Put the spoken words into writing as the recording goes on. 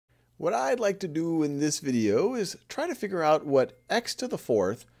What I'd like to do in this video is try to figure out what x to the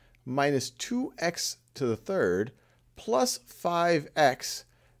fourth minus 2x to the third plus 5x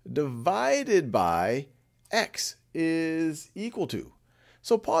divided by x is equal to.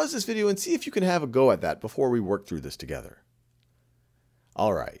 So pause this video and see if you can have a go at that before we work through this together.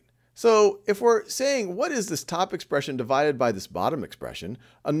 All right. So if we're saying what is this top expression divided by this bottom expression,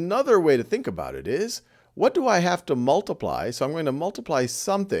 another way to think about it is, what do I have to multiply? So I'm going to multiply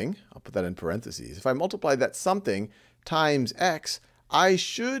something. I'll put that in parentheses. If I multiply that something times x, I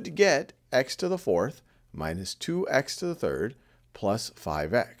should get x to the fourth minus 2x to the third plus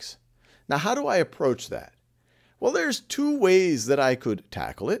 5x. Now, how do I approach that? Well, there's two ways that I could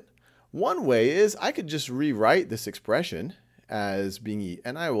tackle it. One way is I could just rewrite this expression as being,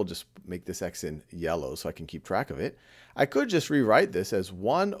 and I will just make this x in yellow so I can keep track of it. I could just rewrite this as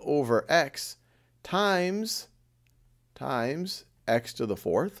 1 over x times x to the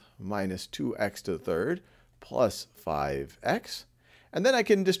fourth minus 2x to the third plus 5x. And then I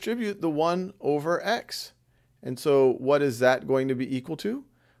can distribute the 1 over x. And so what is that going to be equal to?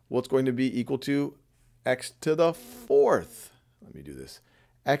 Well, it's going to be equal to x to the fourth. Let me do this.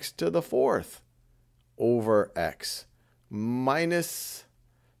 X to the fourth over x minus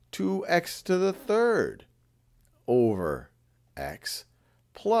 2x to the third over x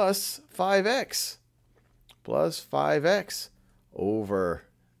plus 5x over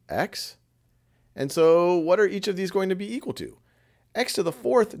x. And so what are each of these going to be equal to? X to the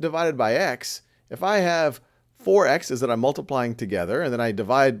fourth divided by x, if I have 4 x's that I'm multiplying together and then I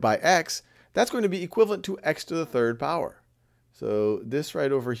divide by x, that's going to be equivalent to x to the third power. So this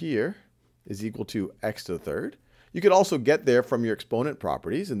right over here is equal to x to the third. You could also get there from your exponent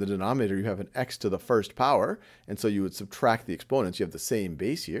properties. In the denominator, you have an x to the first power, and so you would subtract the exponents. You have the same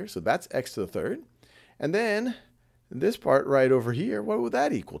base here, so that's x to the third. And then this part right over here, what would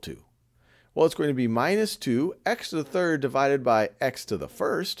that equal to? Well, it's going to be minus 2 x to the third divided by x to the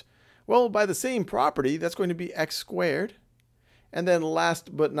first. Well, by the same property, that's going to be x squared. And then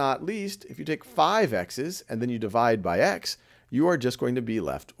last but not least, if you take 5 x's and then you divide by x, you are just going to be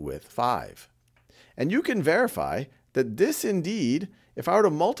left with 5. And you can verify that this indeed, if I were to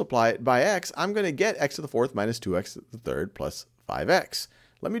multiply it by x, I'm going to get x to the fourth minus 2x to the third plus 5x.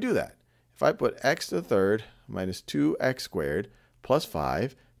 Let me do that. If I put x to the third minus 2x squared plus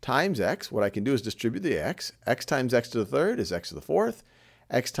 5 times x, what I can do is distribute the x. X times x to the third is x to the fourth.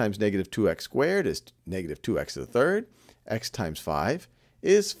 X times negative 2x squared is negative 2x to the third. X times 5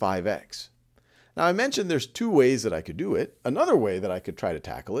 is 5x. Now, I mentioned there's two ways that I could do it. Another way that I could try to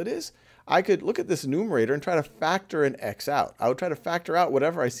tackle it is I could look at this numerator and try to factor an x out. I would try to factor out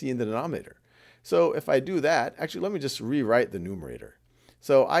whatever I see in the denominator. So if I do that, actually, let me just rewrite the numerator.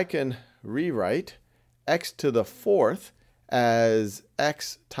 So I can rewrite x to the fourth as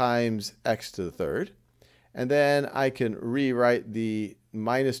x times x to the third. And then I can rewrite the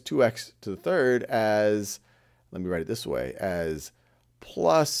minus 2x to the third as, let me write it this way, as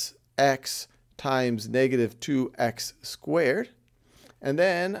plus x times negative 2x squared. And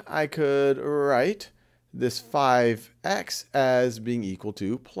then I could write this 5x as being equal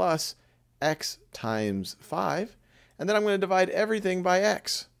to plus x times 5. And then I'm going to divide everything by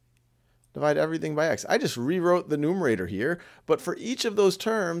x. Divide everything by x. I just rewrote the numerator here, but for each of those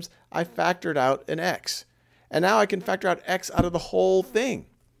terms, I factored out an x. And now I can factor out x out of the whole thing.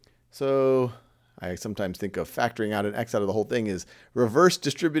 So I sometimes think of factoring out an x out of the whole thing as reverse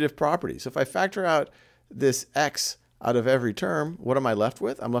distributive property. So if I factor out this x out of every term, what am I left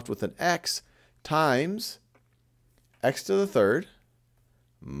with? I'm left with an x times x to the third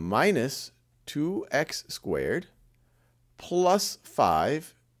minus 2x squared plus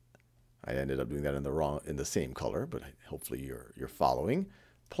 5. I ended up doing that in the same color, but hopefully you're following.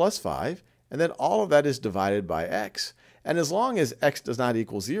 Plus 5, and then all of that is divided by x. And as long as x does not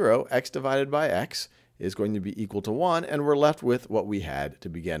equal 0, x divided by x is going to be equal to 1, and we're left with what we had to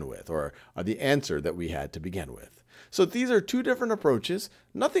begin with, or the answer that we had to begin with. So these are two different approaches.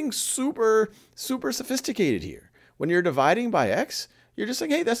 Nothing super sophisticated here. When you're dividing by x, you're just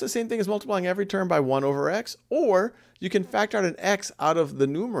saying, hey, that's the same thing as multiplying every term by 1 over x. Or you can factor out an x out of the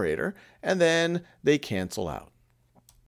numerator, and then they cancel out.